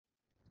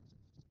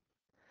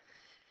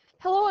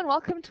Hello and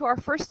welcome to our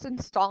first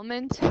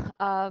installment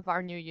of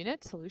our new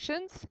unit,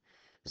 Solutions.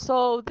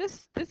 So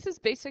this is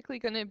basically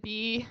going to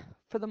be,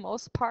 for the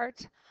most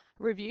part,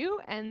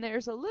 review, and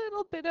there's a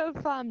little bit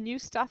of new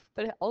stuff,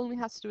 but it only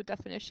has to do with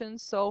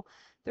definitions, so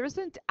there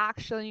isn't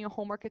actually any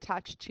homework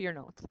attached to your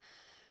notes.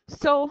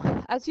 So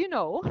as you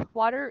know,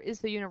 water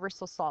is the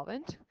universal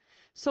solvent.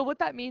 So what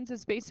that means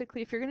is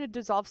basically if you're going to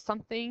dissolve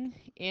something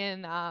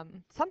in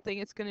something,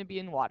 it's going to be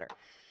in water.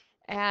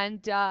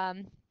 And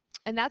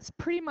and that's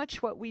pretty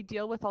much what we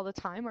deal with all the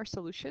time, our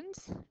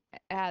solutions,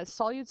 as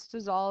solutes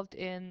dissolved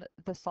in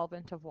the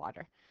solvent of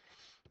water.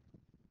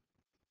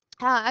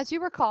 As you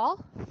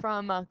recall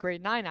from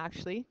grade 9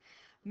 actually,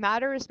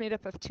 matter is made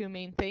up of two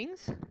main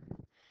things.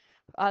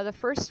 The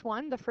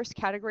first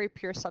category,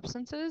 pure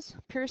substances.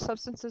 Pure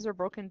substances are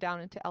broken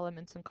down into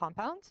elements and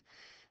compounds.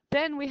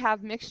 Then we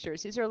have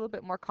mixtures. These are a little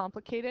bit more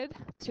complicated.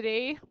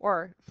 Today,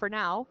 or for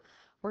now,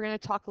 we're going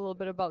to talk a little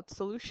bit about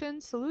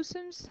solutions.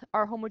 Solutions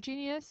are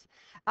homogeneous.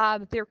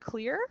 They're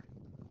clear,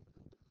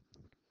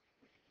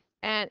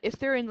 and if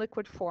they're in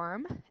liquid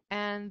form,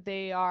 and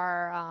they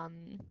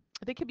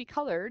can be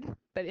colored,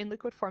 but in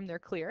liquid form they're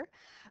clear.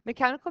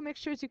 Mechanical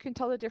mixtures, you can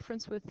tell the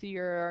difference with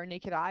your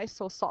naked eye,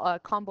 so a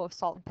combo of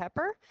salt and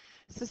pepper.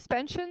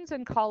 Suspensions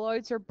and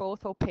colloids are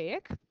both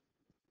opaque.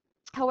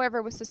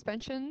 However, with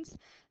suspensions,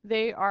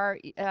 the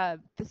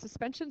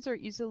suspensions are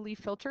easily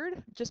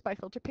filtered just by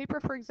filter paper.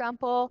 For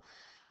example,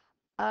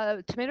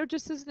 tomato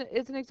juice is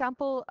an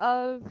example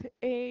of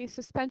a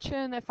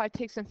suspension. If I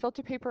take some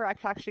filter paper, I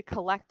can actually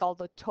collect all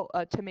the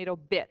tomato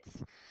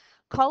bits.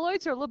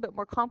 Colloids are a little bit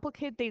more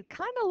complicated. They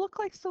kind of look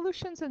like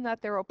solutions in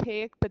that they're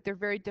opaque, but they're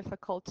very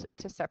difficult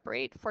to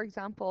separate. For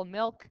example,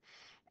 milk.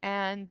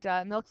 And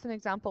milk's an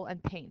example,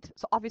 and paint.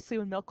 So obviously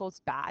when milk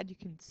goes bad, you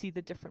can see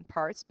the different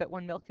parts, but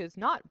when milk is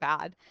not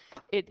bad,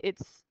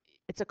 it's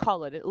a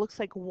colloid. It looks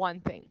like one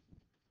thing.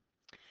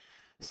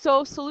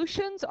 So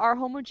solutions are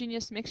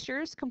homogeneous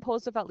mixtures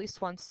composed of at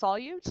least one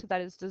solute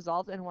that is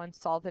dissolved and one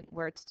solvent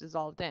where it's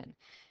dissolved in.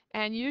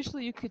 And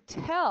usually you could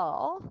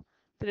tell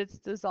that it's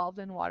dissolved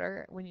in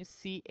water when you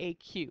see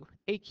AQ.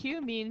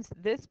 AQ means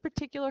this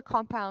particular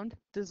compound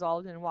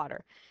dissolved in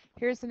water.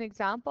 Here's an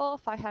example.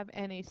 If I have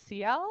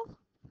NaCl,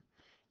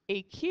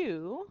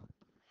 AQ,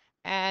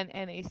 and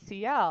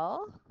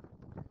NaCl,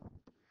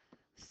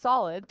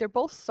 solid, they're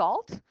both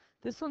salt.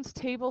 This one's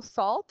table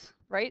salt,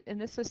 right?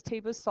 And this is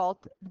table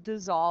salt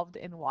dissolved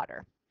in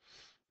water.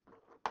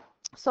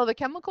 So the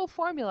chemical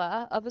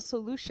formula of a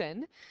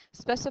solution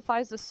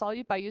specifies the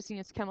solute by using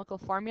its chemical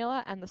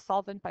formula and the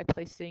solvent by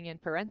placing in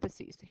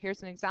parentheses.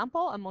 Here's an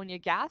example. Ammonia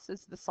gas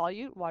is the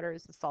solute, water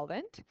is the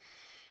solvent.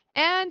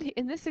 And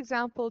in this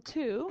example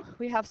too,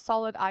 we have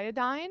solid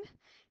iodine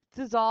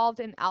dissolved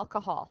in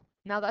alcohol.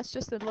 Now that's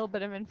just a little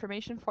bit of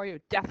information for you.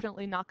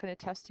 Definitely not going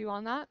to test you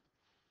on that.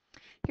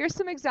 Here's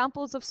some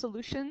examples of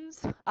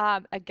solutions.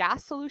 A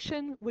gas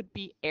solution would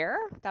be air.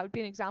 That would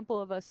be an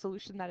example of a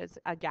solution that is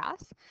a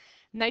gas.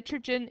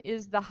 Nitrogen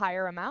is the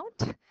higher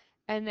amount.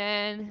 And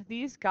then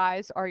these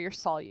guys are your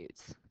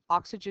solutes.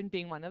 Oxygen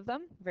being one of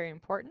them, very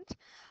important.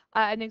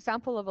 An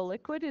example of a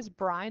liquid is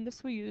brine.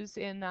 This we use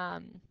in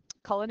the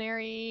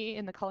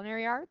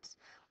culinary arts.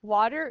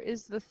 Water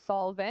is the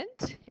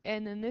solvent,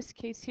 and in this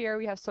case here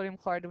we have sodium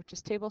chloride, which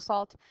is table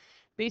salt.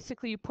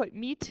 Basically, you put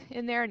meat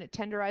in there and it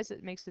tenderizes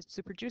it, makes it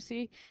super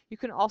juicy. You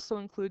can also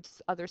include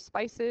other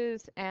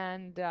spices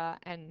and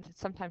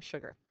sometimes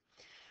sugar.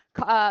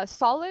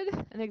 Solid,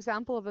 an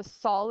example of a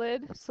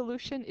solid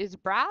solution is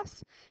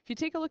brass. If you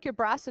take a look at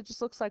brass, it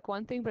just looks like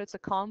one thing, but it's a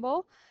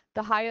combo.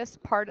 The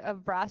highest part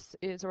of brass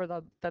is, or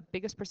the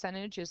biggest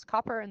percentage is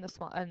copper, and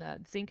the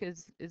zinc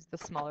is the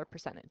smaller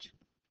percentage.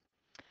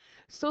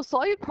 So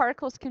solute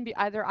particles can be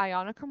either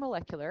ionic or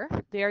molecular.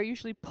 They are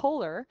usually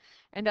polar,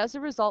 and as a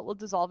result will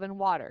dissolve in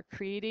water,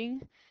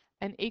 creating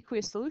an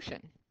aqueous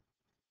solution.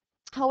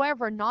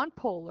 However,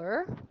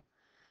 nonpolar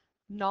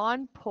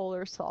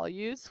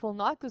solutes will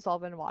not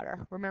dissolve in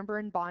water. Remember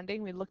in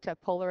bonding, we looked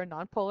at polar and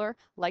nonpolar,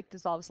 like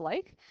dissolves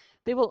like.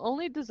 They will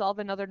only dissolve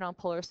in other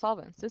nonpolar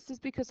solvents. This is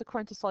because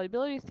according to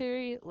solubility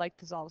theory, like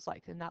dissolves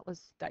like, and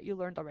that you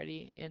learned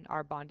already in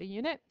our bonding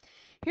unit.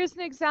 Here's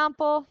an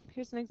example.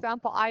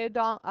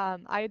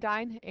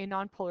 Iodine, a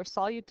nonpolar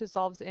solute,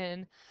 dissolves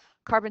in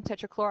carbon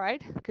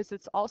tetrachloride because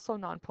it's also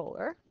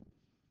nonpolar.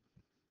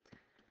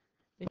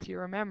 If you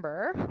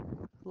remember,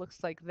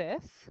 looks like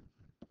this.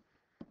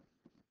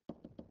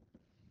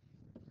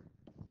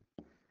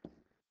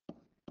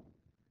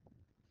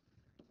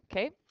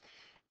 Okay,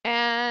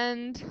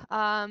 and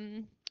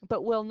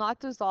but will not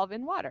dissolve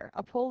in water,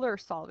 a polar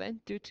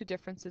solvent, due to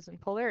differences in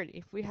polarity.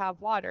 If we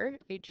have water,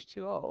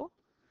 H2O,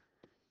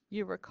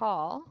 you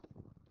recall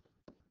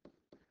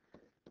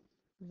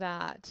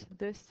that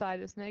this side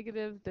is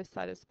negative, this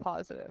side is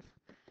positive.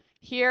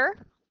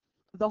 Here,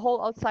 the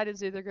whole outside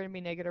is either going to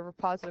be negative or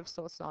positive,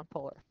 so it's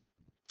nonpolar.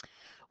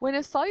 When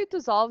a solute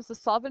dissolves, the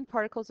solvent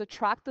particles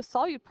attract the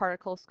solute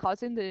particles,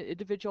 causing the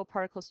individual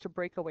particles to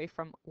break away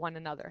from one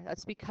another.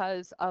 That's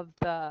because of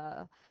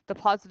the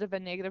positive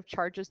and negative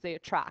charges they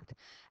attract.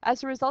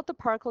 As a result, the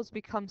particles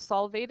become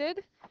solvated.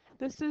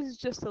 This is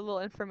just a little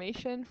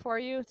information for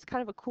you. It's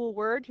kind of a cool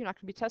word. You're not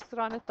going to be tested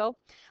on it though.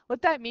 What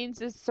that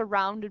means is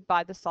surrounded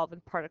by the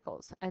solvent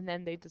particles, and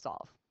then they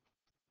dissolve.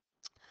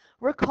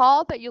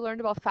 Recall that you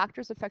learned about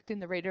factors affecting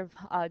the rate of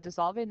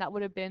dissolving. That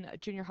would have been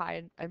junior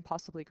high and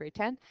possibly grade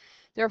 10.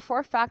 There are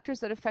 4 factors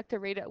that affect the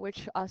rate at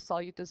which a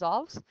solute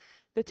dissolves.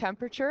 The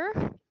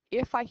temperature.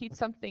 If I heat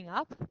something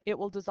up, it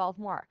will dissolve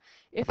more.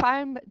 If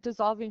I'm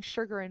dissolving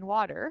sugar in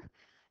water,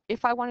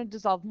 if I want to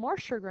dissolve more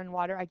sugar in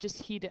water, I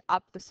just heat it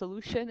up the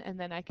solution and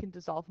then I can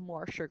dissolve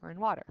more sugar in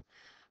water.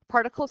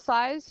 Particle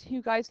size,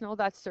 you guys know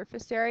that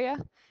surface area.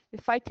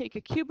 If I take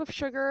a cube of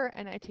sugar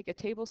and I take a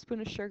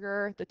tablespoon of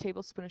sugar, the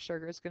tablespoon of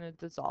sugar is going to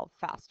dissolve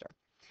faster.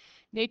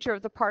 Nature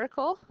of the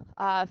particle,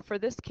 for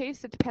this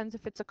case, it depends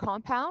if it's a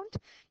compound.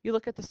 You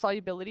look at the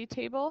solubility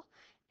table.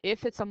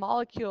 If it's a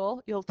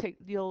molecule,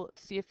 you'll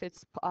see if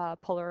it's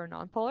polar or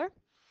nonpolar.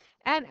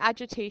 And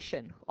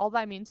agitation. All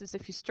that means is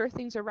if you stir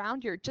things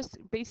around, you're just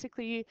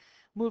basically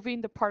moving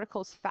the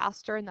particles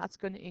faster, and that's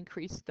going to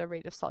increase the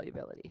rate of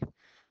solubility.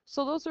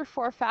 So those are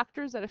 4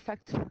 factors that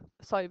affect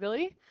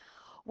solubility.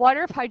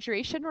 Water of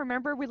hydration.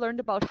 Remember, we learned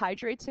about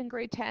hydrates in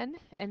grade 10,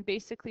 and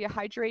basically a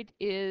hydrate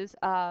is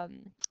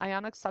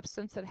ionic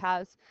substance that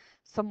has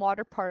some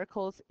water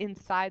particles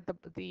inside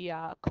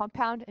the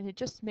compound, and it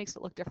just makes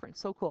it look different.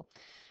 So cool.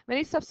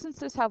 Many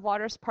substances have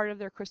water as part of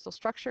their crystal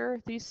structure.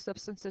 These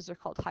substances are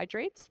called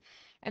hydrates.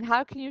 And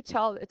how can you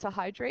tell it's a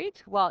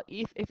hydrate? Well,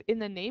 if in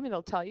the name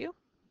it'll tell you,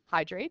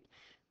 hydrate.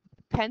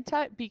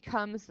 Penta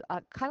becomes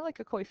kind of like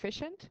a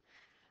coefficient,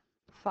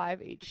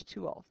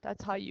 5H2O.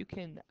 That's how you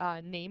can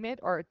name it,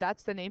 or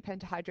that's the name,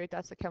 pentahydrate,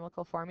 that's the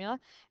chemical formula.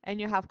 And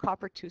you have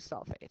copper 2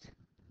 sulfate.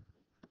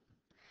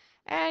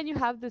 And you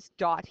have this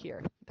dot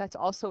here. That's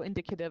also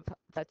indicative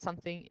that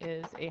something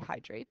is a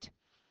hydrate.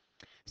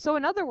 So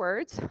in other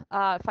words,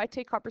 if I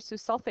take copper 2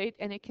 sulfate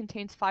and it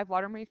contains 5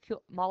 water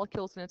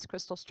molecules in its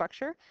crystal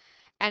structure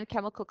and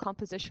chemical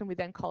composition, we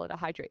then call it a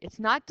hydrate. It's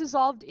not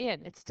dissolved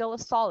in, it's still a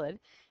solid.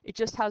 It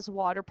just has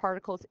water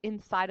particles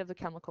inside of the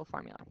chemical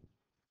formula.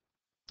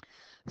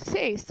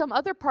 Say some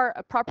other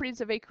properties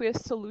of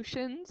aqueous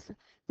solutions,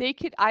 they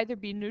could either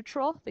be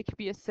neutral, they could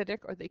be acidic,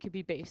 or they could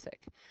be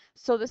basic.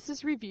 So this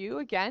is review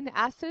again.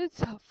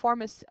 Acids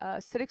form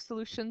acidic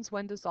solutions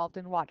when dissolved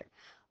in water.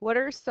 What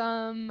are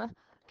some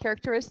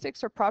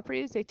characteristics or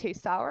properties? They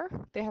taste sour,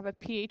 they have a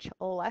pH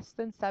less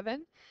than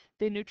 7,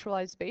 they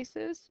neutralize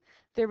bases,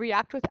 they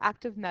react with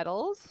active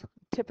metals,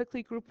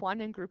 typically group 1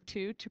 and group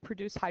 2, to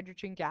produce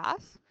hydrogen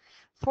gas.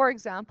 For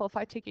example, if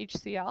I take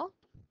HCl,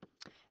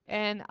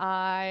 and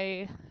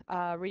I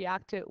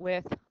react it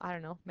with, I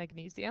don't know,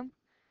 magnesium.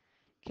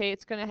 Okay,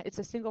 it's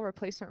a single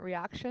replacement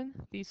reaction.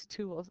 These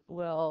two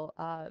will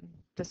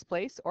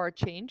displace or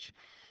change.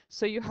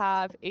 So you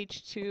have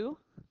H2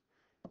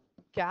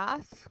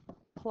 gas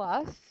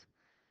plus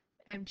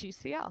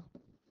MgCl.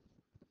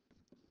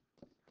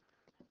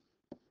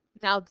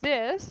 Now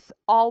this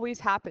always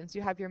happens.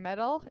 You have your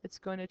metal, it's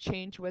going to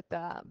change with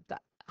the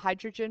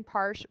hydrogen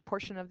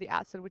portion of the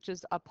acid, which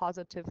is a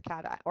positive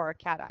cation or a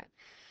cation.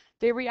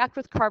 They react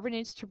with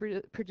carbonates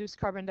to produce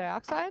carbon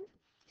dioxide.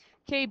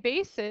 Okay,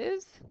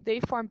 bases, they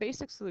form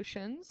basic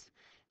solutions,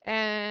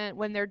 and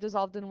when they're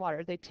dissolved in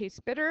water, they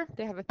taste bitter,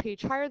 they have a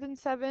pH higher than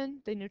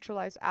 7, they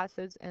neutralize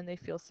acids, and they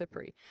feel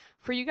slippery.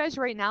 For you guys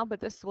right now, but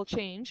this will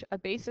change, a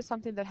base is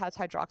something that has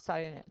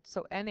hydroxide in it.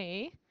 So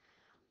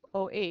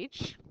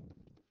NaOH,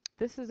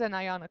 this is an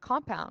ionic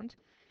compound.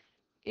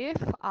 If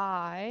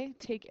I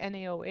take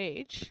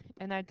NaOH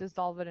and I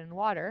dissolve it in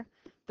water,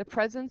 the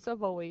presence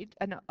of OH,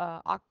 an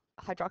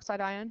hydroxide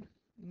ion,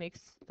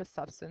 makes the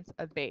substance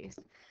a base.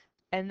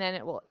 And then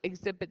it will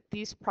exhibit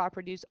these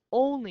properties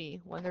only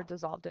when they're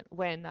dissolved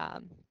when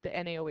the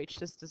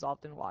NaOH is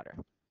dissolved in water.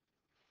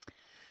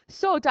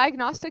 So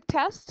diagnostic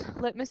test,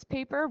 litmus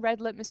paper,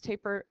 red litmus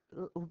paper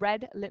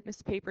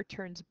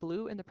turns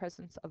blue in the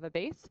presence of a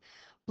base.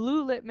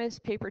 Blue litmus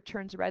paper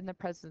turns red in the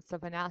presence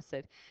of an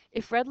acid.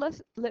 If red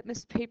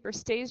litmus paper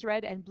stays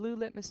red and blue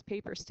litmus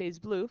paper stays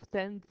blue,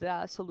 then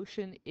the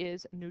solution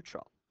is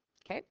neutral.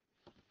 Okay.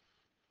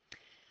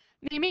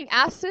 Naming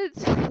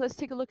acids, let's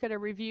take a look at a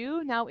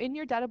review. Now in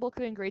your data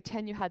booklet in grade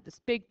 10, you had this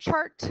big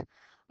chart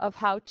of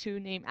how to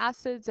name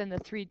acids and the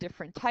 3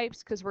 different types,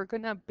 because we're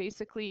going to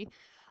basically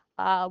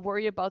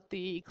worry about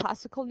the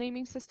classical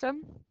naming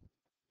system.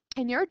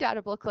 In your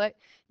data booklet,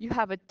 you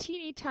have a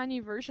teeny tiny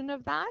version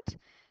of that,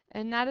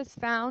 and that is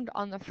found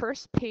on the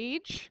first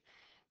page,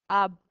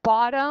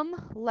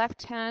 bottom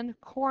left-hand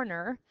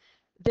corner.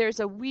 There's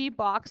a wee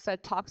box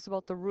that talks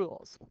about the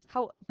rules,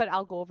 but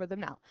I'll go over them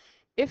now.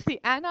 If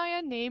the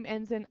anion name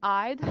ends in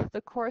 "ide",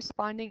 the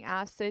corresponding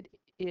acid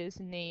is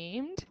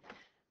named.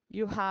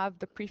 You have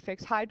the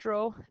prefix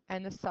hydro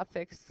and the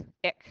suffix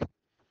 "ic".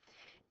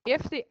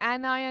 If the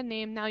anion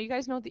name, now you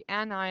guys know the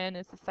anion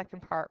is the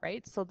second part,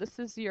 right? So this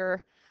is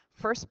your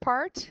first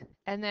part,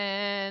 and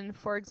then,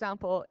 for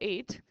example,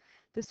 8,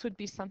 this would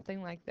be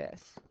something like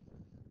this.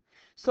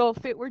 So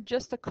if it were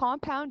just a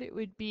compound, it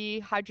would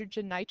be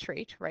hydrogen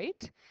nitrate,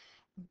 right?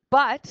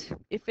 But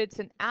if it's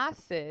an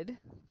acid,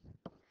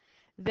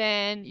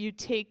 then you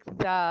take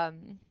the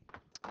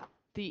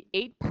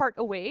 8 part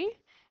away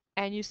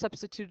and you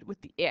substitute it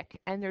with the ick,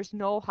 and there's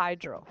no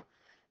hydro.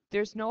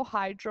 There's no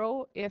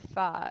hydro if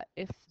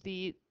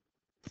the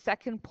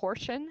second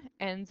portion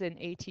ends in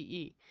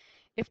ate.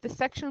 If the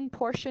second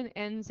portion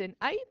ends in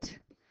ite,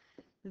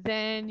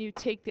 then you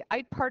take the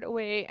ite part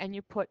away and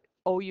you put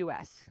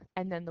ous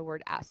and then the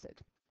word acid.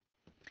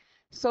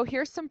 So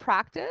here's some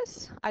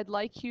practice. I'd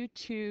like you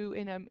to,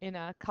 in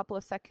a couple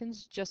of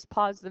seconds, just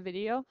pause the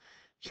video,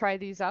 try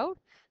these out.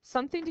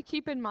 Something to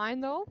keep in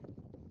mind though,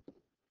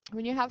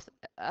 when you have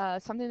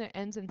something that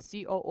ends in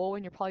COO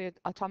in your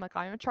polyatomic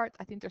ion charts,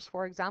 I think there's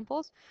 4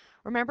 examples.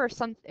 Remember,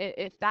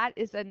 if that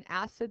is an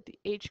acid, the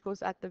H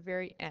goes at the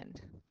very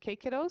end. Okay,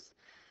 kiddos?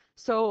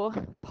 So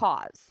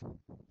pause.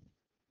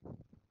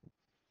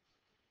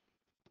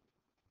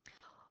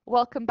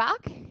 Welcome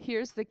back.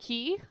 Here's the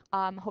key.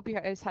 Hope you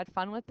guys had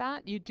fun with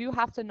that. You do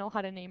have to know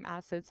how to name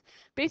acids.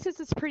 Bases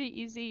is pretty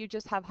easy. You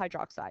just have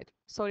hydroxide,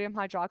 sodium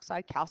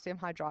hydroxide, calcium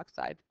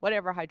hydroxide,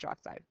 whatever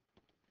hydroxide.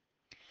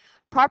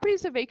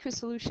 Properties of aqueous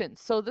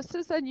solutions. So this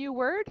is a new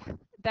word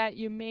that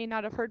you may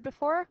not have heard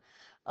before.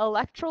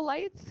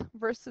 Electrolytes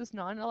versus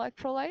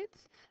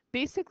non-electrolytes.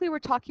 Basically, we're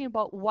talking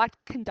about what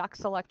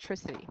conducts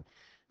electricity.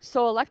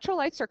 So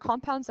electrolytes are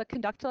compounds that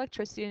conduct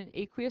electricity in an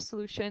aqueous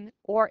solution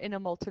or in a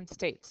molten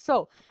state.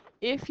 So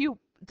if you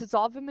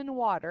dissolve them in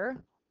water,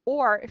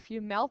 or if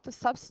you melt a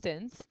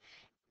substance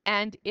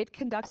and it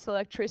conducts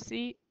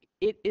electricity,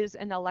 it is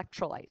an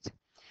electrolyte.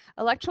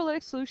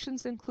 Electrolytic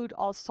solutions include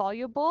all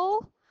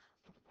soluble,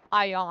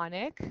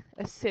 ionic,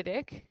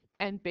 acidic,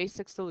 and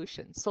basic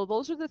solutions. So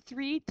those are the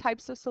 3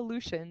 types of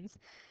solutions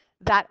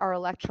that are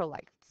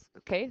electrolytes.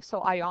 Okay,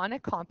 so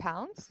ionic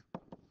compounds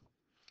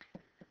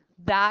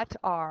that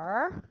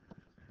are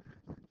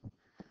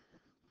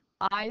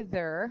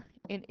either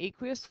in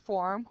aqueous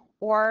form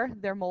or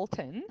they're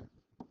molten,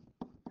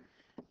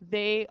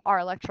 they are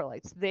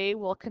electrolytes. They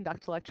will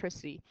conduct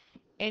electricity.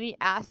 Any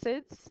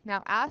acids,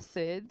 now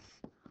acids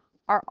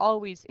are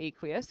always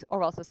aqueous,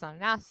 or else it's not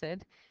an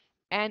acid,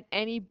 and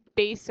any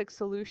basic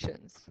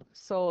solutions.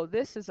 So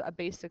this is a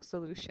basic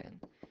solution.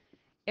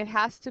 It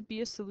has to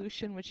be a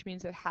solution, which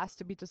means it has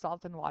to be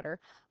dissolved in water.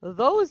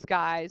 Those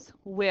guys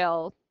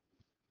will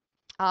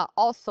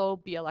also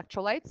be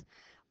electrolytes.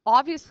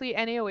 Obviously,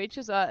 NaOH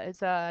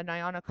is an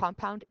ionic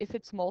compound. If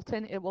it's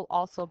molten, it will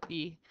also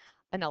be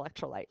an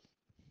electrolyte.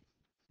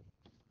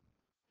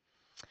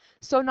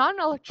 So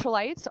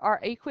non-electrolytes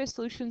are aqueous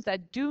solutions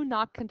that do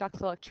not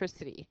conduct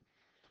electricity.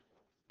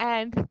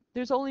 And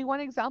there's only one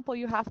example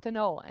you have to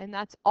know, and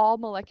that's all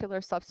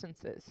molecular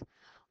substances.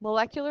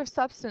 Molecular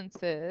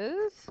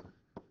substances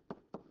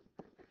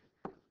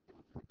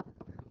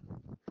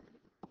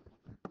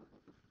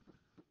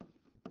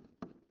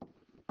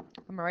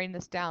I'm writing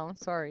this down,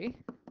 sorry,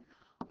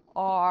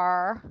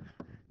 are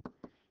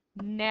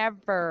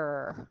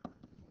never,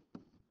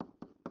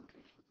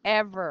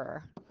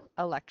 ever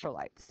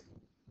electrolytes.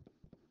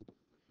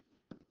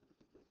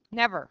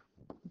 Never.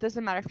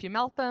 Doesn't matter if you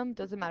melt them,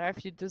 doesn't matter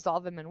if you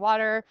dissolve them in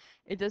water,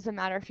 it doesn't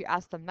matter if you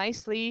ask them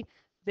nicely,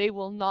 they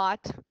will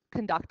not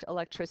conduct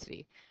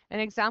electricity. An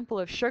example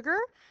of sugar.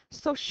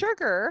 So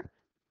sugar,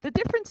 the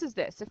difference is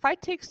this. If I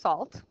take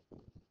salt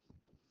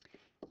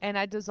and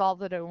I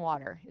dissolve it in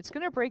water, it's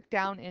going to break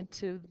down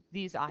into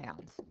these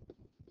ions,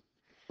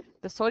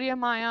 the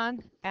sodium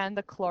ion and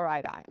the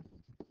chloride ion.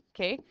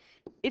 Okay,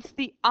 it's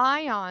the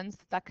ions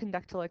that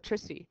conduct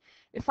electricity.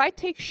 If I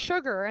take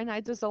sugar and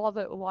I dissolve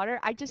it in water,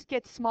 I just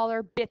get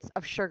smaller bits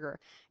of sugar.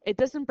 It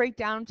doesn't break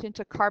down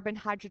into carbon,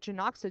 hydrogen,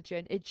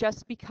 oxygen. It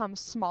just becomes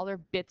smaller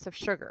bits of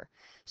sugar.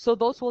 So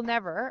those will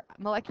never,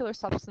 molecular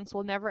substance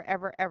will never,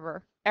 ever,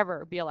 ever,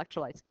 ever be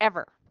electrolytes,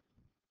 ever.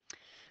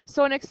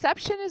 So an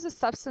exception is a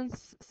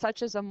substance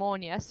such as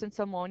ammonia, since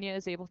ammonia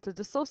is able to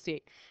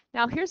dissociate.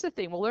 Now here's the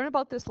thing, we'll learn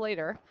about this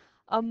later.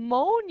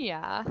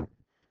 Ammonia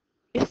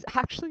is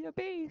actually a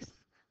base.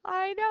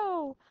 I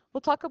know.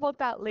 We'll talk about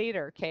that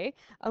later, okay?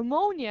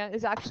 Ammonia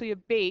is actually a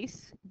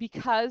base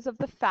because of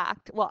the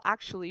fact, well,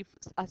 actually,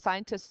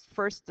 scientists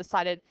first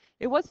decided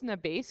it wasn't a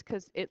base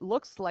because it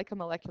looks like a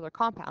molecular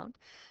compound.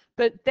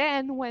 But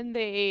then when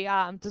they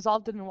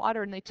dissolved it in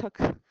water and they took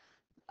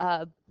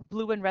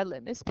blue and red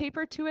litmus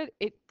paper to it,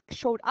 it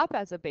showed up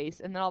as a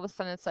base. And then all of a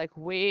sudden it's like,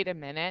 wait a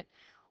minute,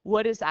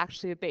 what is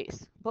actually a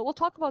base? But we'll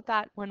talk about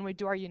that when we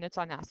do our units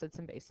on acids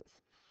and bases.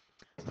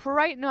 For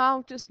right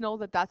now, just know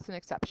that that's an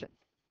exception.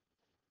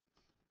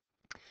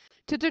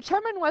 To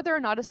determine whether or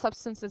not a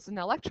substance is an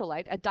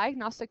electrolyte, a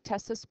diagnostic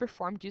test is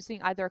performed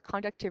using either a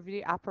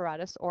conductivity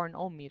apparatus or an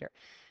ohm meter.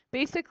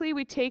 Basically,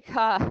 we take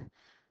a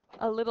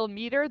little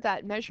meter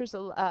that measures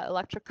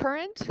electric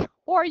current,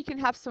 or you can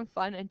have some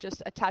fun and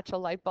just attach a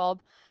light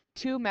bulb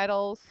to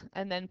metals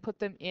and then put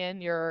them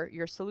in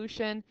your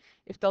solution.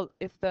 If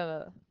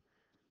the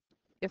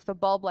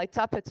bulb lights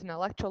up, it's an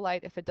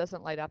electrolyte. If it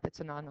doesn't light up,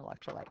 it's a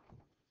non-electrolyte.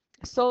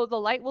 So the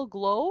light will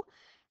glow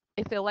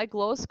If the light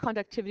glows,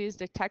 conductivity is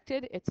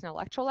detected, it's an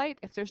electrolyte.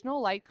 If there's no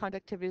light,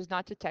 conductivity is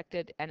not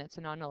detected, and it's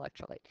a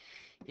non-electrolyte.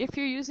 If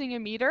you're using a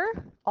meter,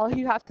 all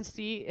you have to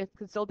see is,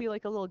 because there'll be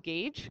like a little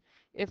gauge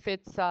if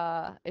it's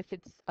a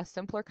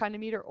simpler kind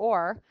of meter,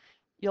 or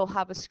you'll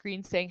have a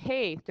screen saying,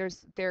 hey,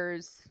 there's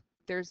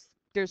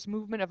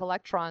movement of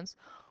electrons,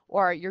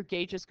 or your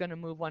gauge is going to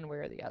move one way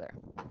or the other.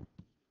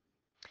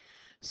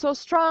 So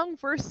strong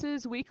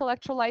versus weak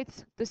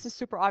electrolytes. This is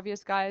super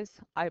obvious, guys.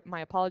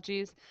 My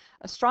apologies.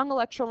 A strong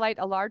electrolyte,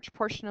 a large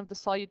portion of the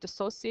solute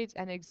dissociates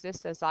and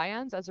exists as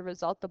ions. As a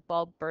result, the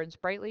bulb burns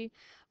brightly.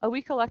 A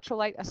weak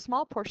electrolyte, a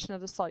small portion of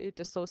the solute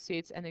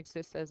dissociates and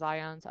exists as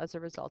ions. As a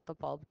result, the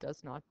bulb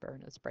does not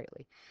burn as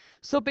brightly.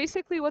 So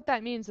basically what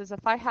that means is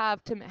if I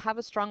have to have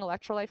a strong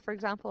electrolyte, for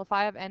example, if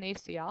I have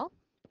NaCl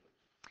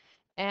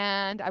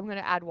and I'm going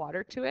to add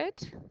water to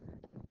it,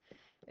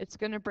 it's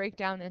going to break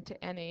down into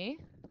Na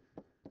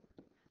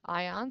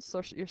ions,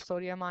 so your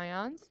sodium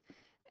ions,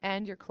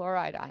 and your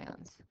chloride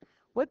ions.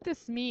 What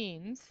this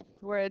means,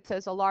 where it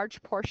says a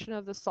large portion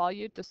of the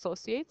solute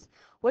dissociates,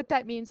 what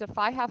that means, if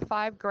I have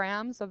 5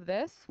 grams of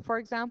this, for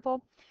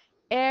example,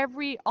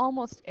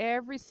 almost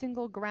every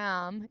single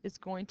gram is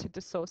going to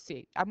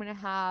dissociate. I'm going to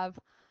have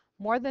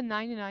more than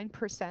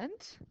 99%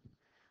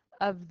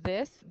 of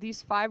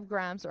these 5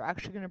 grams are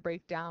actually going to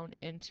break down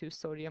into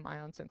sodium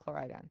ions and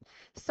chloride ions.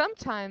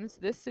 Sometimes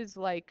this is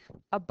like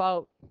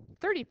about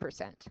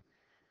 30%.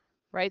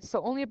 Right?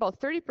 So only about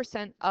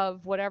 30%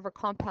 of whatever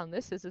compound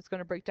this is going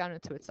to break down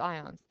into its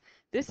ions.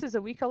 This is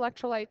a weak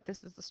electrolyte.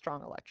 This is a strong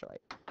electrolyte.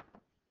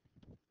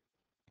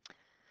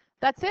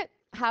 That's it.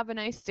 Have a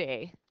nice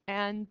day.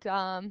 And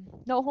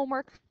no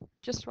homework.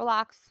 Just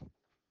relax.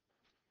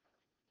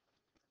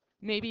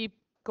 Maybe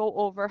go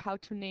over how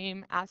to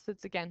name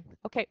acids again.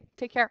 Okay,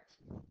 take care.